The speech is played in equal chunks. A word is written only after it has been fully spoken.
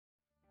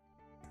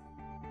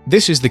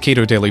This is the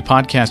Cato Daily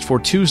Podcast for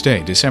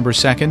Tuesday, December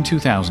 2nd,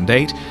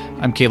 2008.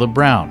 I'm Caleb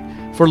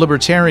Brown. For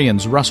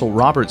libertarians, Russell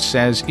Roberts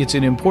says it's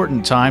an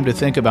important time to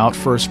think about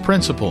first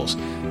principles.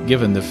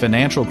 Given the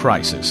financial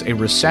crisis, a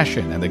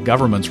recession, and the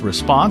government's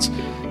response,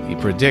 he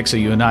predicts a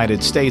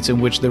United States in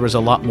which there is a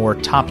lot more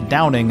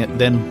top-downing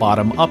than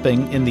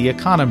bottom-upping in the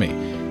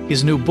economy.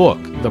 His new book,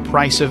 The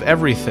Price of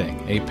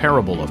Everything, A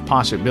Parable of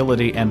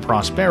Possibility and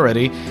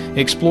Prosperity,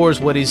 explores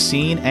what is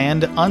seen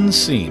and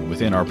unseen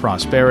within our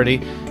prosperity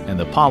and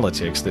the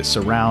politics that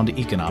surround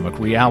economic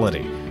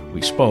reality.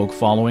 We spoke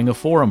following a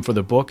forum for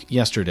the book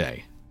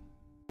yesterday.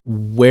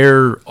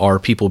 Where are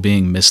people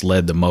being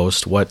misled the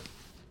most? What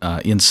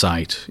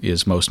insight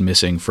is most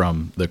missing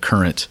from the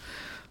current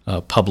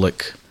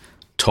public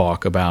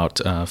talk about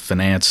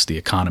finance, the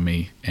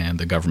economy, and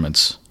the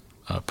government's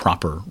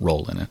proper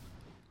role in it?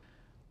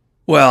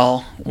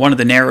 Well, one of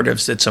the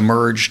narratives that's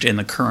emerged in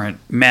the current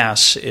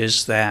mess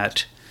is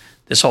that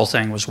this whole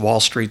thing was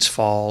Wall Street's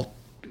fault.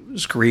 It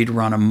was greed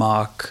run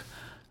amok.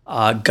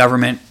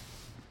 Government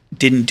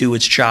didn't do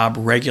its job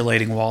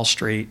regulating Wall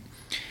Street.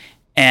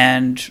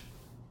 And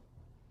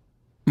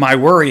my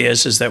worry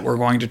is that we're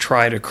going to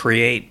try to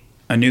create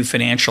a new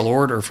financial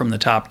order from the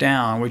top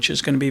down, which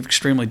is going to be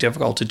extremely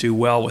difficult to do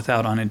well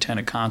without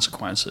unintended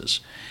consequences.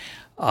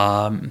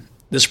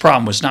 This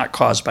problem was not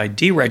caused by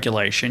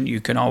deregulation.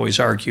 You can always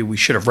argue we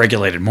should have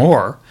regulated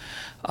more.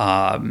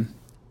 And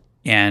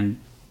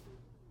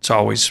it's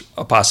always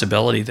a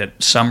possibility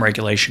that some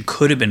regulation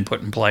could have been put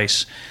in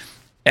place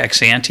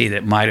ex ante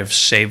that might have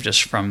saved us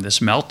from this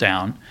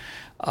meltdown.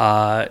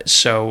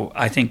 So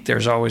I think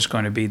there's always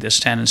going to be this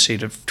tendency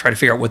to try to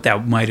figure out what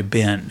that might have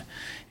been.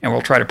 And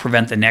we'll try to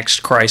prevent the next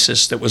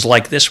crisis that was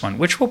like this one,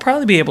 which we'll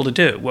probably be able to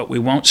do. What we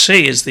won't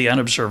see is the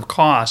unobserved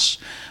costs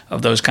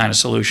of those kind of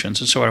solutions.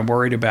 And so what I'm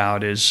worried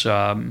about is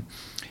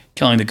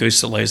killing the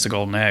goose that lays the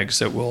golden eggs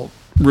that will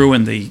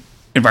ruin the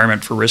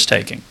environment for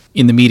risk-taking.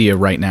 In the media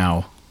right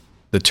now,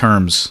 the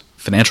terms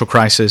financial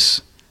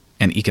crisis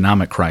and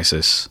economic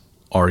crisis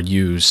are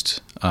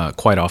used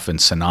quite often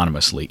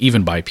synonymously,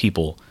 even by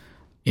people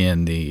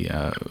in the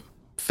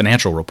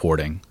financial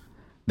reporting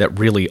that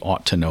really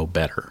ought to know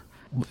better.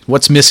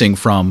 What's missing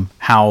from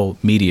how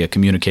media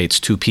communicates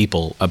to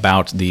people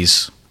about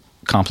these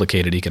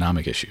complicated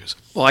economic issues?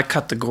 Well, I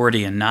cut the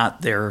Gordian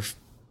knot there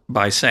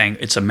by saying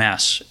it's a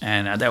mess,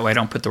 and that way I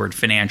don't put the word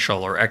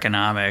financial or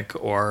economic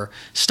or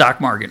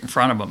stock market in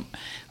front of them.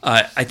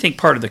 I think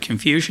part of the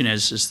confusion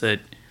is that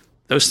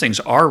those things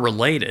are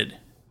related.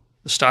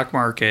 The stock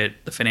market,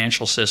 the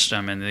financial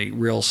system, and the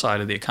real side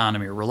of the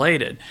economy are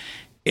related.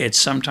 It's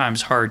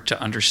sometimes hard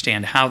to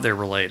understand how they're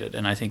related,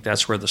 and I think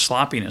that's where the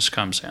sloppiness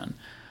comes in.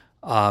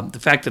 The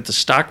fact that the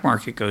stock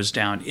market goes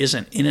down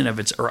isn't in and of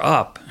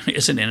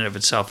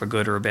itself a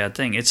good or a bad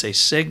thing. It's a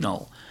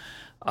signal.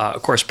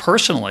 Of course,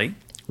 personally,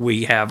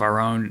 we have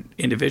our own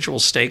individual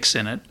stakes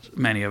in it,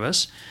 many of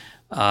us,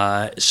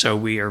 so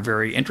we are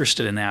very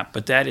interested in that.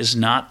 But that is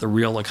not the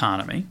real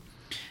economy.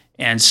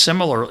 And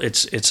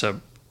it's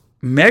a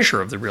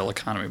measure of the real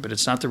economy, but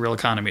it's not the real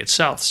economy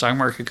itself. The stock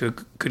market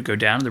could go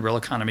down, and the real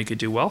economy could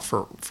do well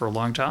for a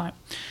long time,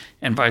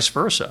 and vice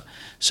versa.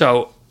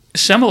 So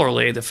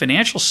similarly, the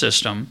financial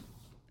system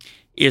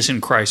is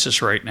in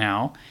crisis right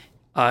now.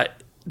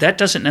 That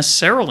doesn't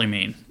necessarily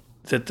mean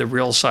that the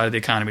real side of the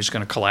economy is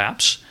going to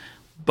collapse.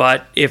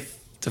 But if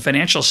the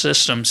financial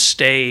system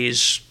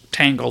stays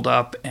tangled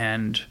up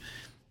and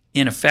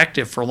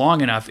ineffective for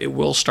long enough, it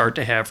will start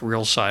to have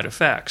real side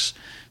effects.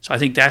 So I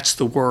think that's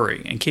the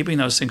worry. And keeping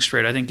those things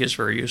straight, I think, is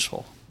very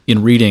useful.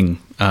 In reading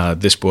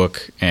this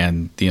book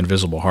and The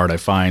Invisible Heart, I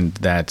find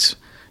that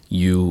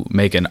you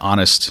make an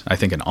honest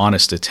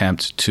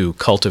attempt to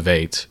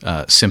cultivate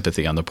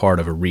sympathy on the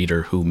part of a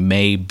reader who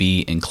may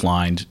be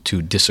inclined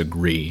to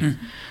disagree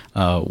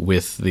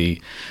with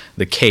the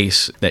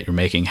case that you're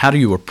making. How do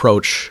you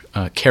approach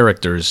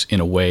characters in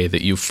a way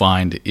that you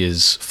find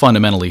is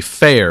fundamentally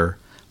fair,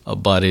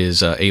 but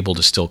is able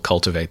to still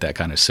cultivate that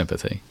kind of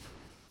sympathy?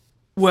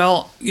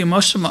 Well,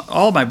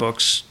 all of my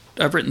books,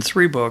 I've written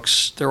 3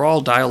 books. They're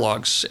all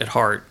dialogues at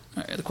heart.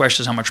 The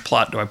question is, how much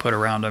plot do I put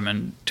around them,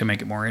 and to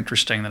make it more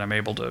interesting that I'm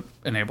able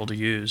to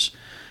use.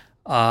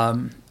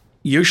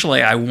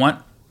 Usually, I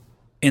want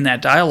in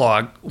that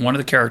dialogue, one of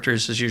the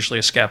characters is usually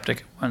a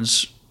skeptic,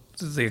 one's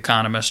the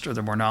economist or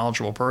the more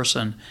knowledgeable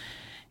person,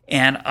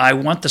 and I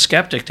want the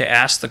skeptic to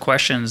ask the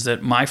questions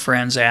that my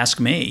friends ask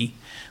me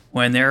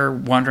when they're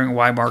wondering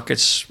why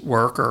markets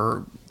work,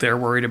 or they're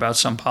worried about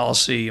some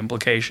policy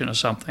implication of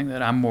something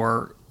that I'm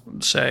more,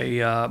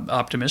 say,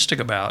 optimistic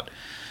about.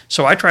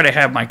 So I try to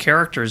have my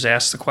characters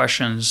ask the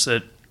questions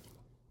that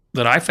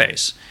I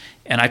face,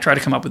 and I try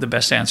to come up with the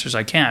best answers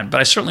I can. But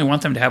I certainly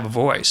want them to have a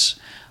voice,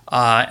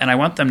 and I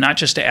want them not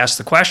just to ask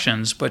the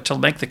questions, but to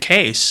make the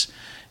case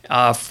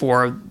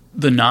for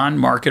the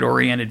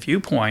non-market-oriented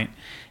viewpoint.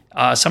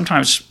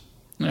 Sometimes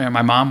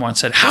my mom once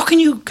said, "How can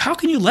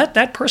you let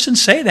that person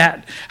say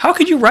that? How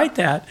could you write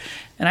that?"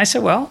 And I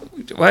said, well,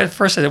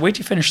 first I said, wait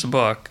till you finish the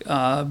book.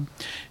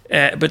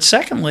 But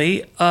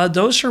secondly,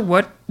 those are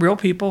what real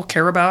people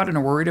care about and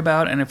are worried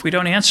about. And if we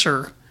don't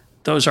answer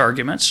those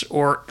arguments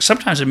or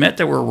sometimes admit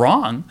that we're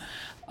wrong,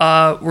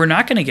 we're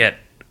not going to get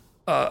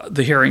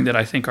the hearing that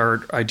I think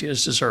our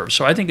ideas deserve.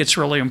 So I think it's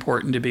really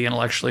important to be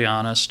intellectually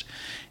honest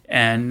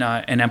and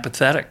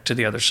empathetic to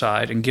the other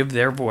side and give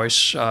their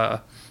voice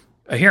a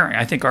hearing.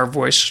 I think our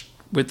voice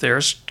with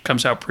theirs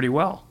comes out pretty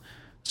well.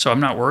 So I'm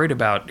not worried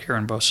about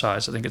hearing both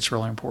sides. I think it's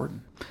really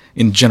important.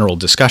 In general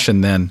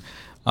discussion then,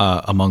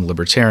 among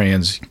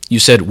libertarians, you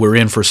said we're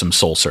in for some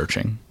soul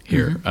searching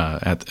here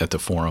at the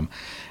forum.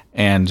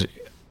 And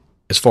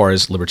as far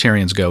as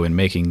libertarians go in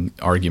making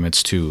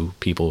arguments to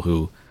people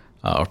who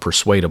are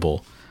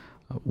persuadable,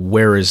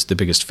 where is the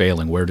biggest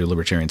failing? Where do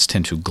libertarians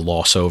tend to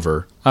gloss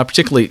over,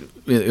 particularly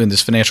in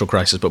this financial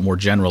crisis, but more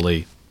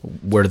generally,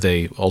 where do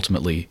they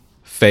ultimately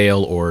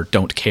fail or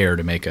don't care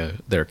to make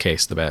their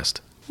case the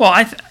best? Well,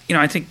 I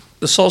think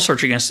the soul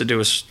searching has to do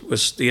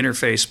with the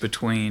interface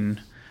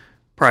between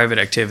private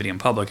activity and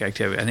public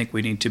activity. I think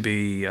we need to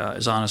be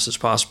as honest as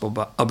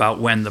possible about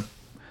when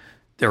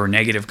there are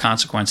negative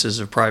consequences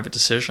of private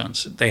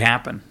decisions. They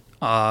happen.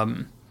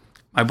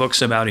 My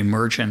book's about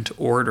emergent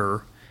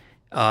order,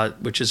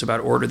 which is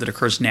about order that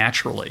occurs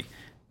naturally.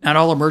 Not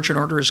all emergent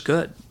order is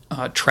good.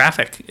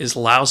 Traffic is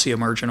lousy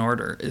emergent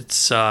order.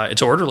 It's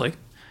orderly,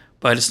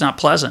 but it's not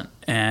pleasant.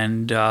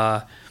 And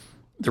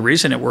the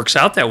reason it works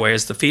out that way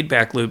is the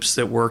feedback loops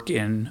that work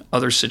in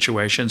other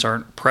situations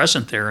aren't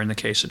present there in the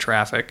case of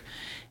traffic.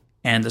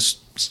 And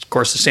of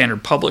course, the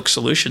standard public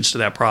solutions to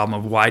that problem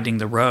of widening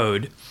the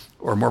road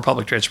or more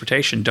public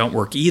transportation don't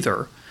work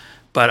either.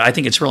 But I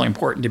think it's really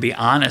important to be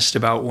honest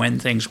about when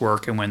things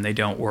work and when they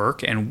don't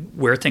work and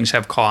where things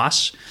have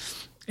costs.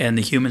 And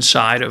the human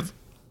side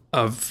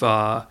of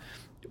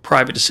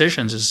private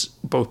decisions is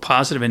both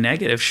positive and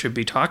negative should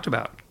be talked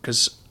about,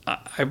 because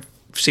I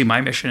see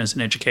my mission as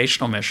an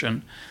educational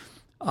mission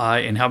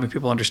in helping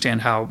people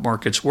understand how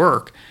markets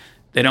work.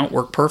 They don't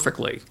work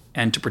perfectly.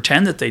 And to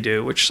pretend that they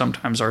do, which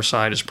sometimes our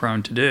side is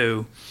prone to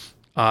do,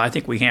 I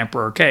think we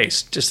hamper our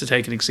case. Just to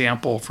take an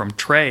example from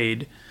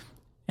trade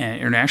and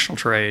international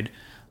trade,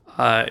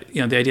 the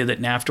idea that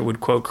NAFTA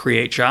would, quote,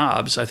 create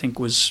jobs, I think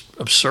was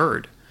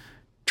absurd.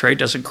 Trade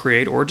doesn't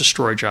create or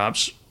destroy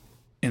jobs.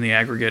 In the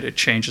aggregate, it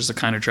changes the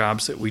kind of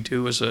jobs that we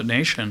do as a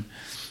nation.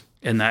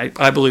 And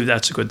I believe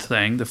that's a good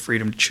thing, the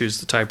freedom to choose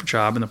the type of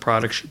job and the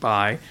products you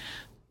buy.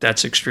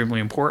 That's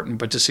extremely important.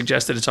 But to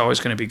suggest that it's always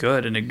going to be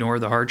good and ignore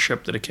the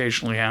hardship that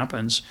occasionally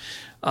happens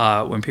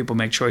when people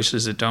make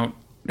choices that don't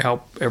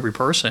help every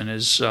person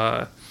is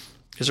a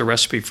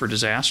recipe for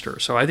disaster.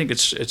 So I think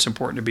it's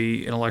important to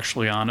be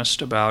intellectually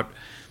honest about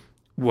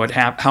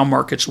how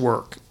markets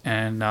work,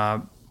 and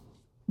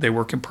they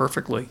work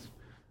imperfectly.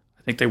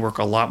 I think they work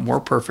a lot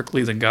more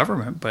perfectly than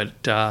government, but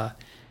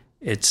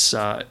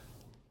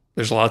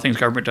there's a lot of things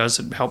government does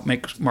that help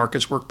make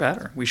markets work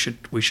better. We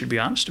should be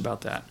honest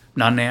about that. I'm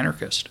not an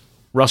anarchist.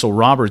 Russell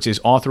Roberts is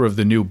author of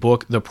the new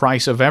book, The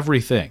Price of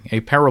Everything,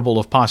 A Parable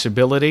of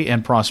Possibility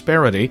and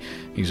Prosperity.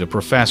 He's a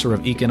professor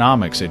of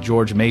economics at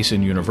George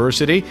Mason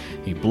University.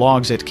 He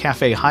blogs at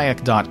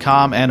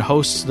cafehayek.com and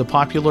hosts the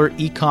popular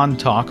Econ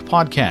Talk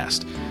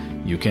podcast.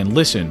 You can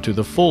listen to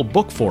the full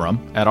book forum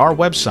at our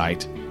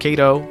website,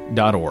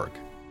 cato.org.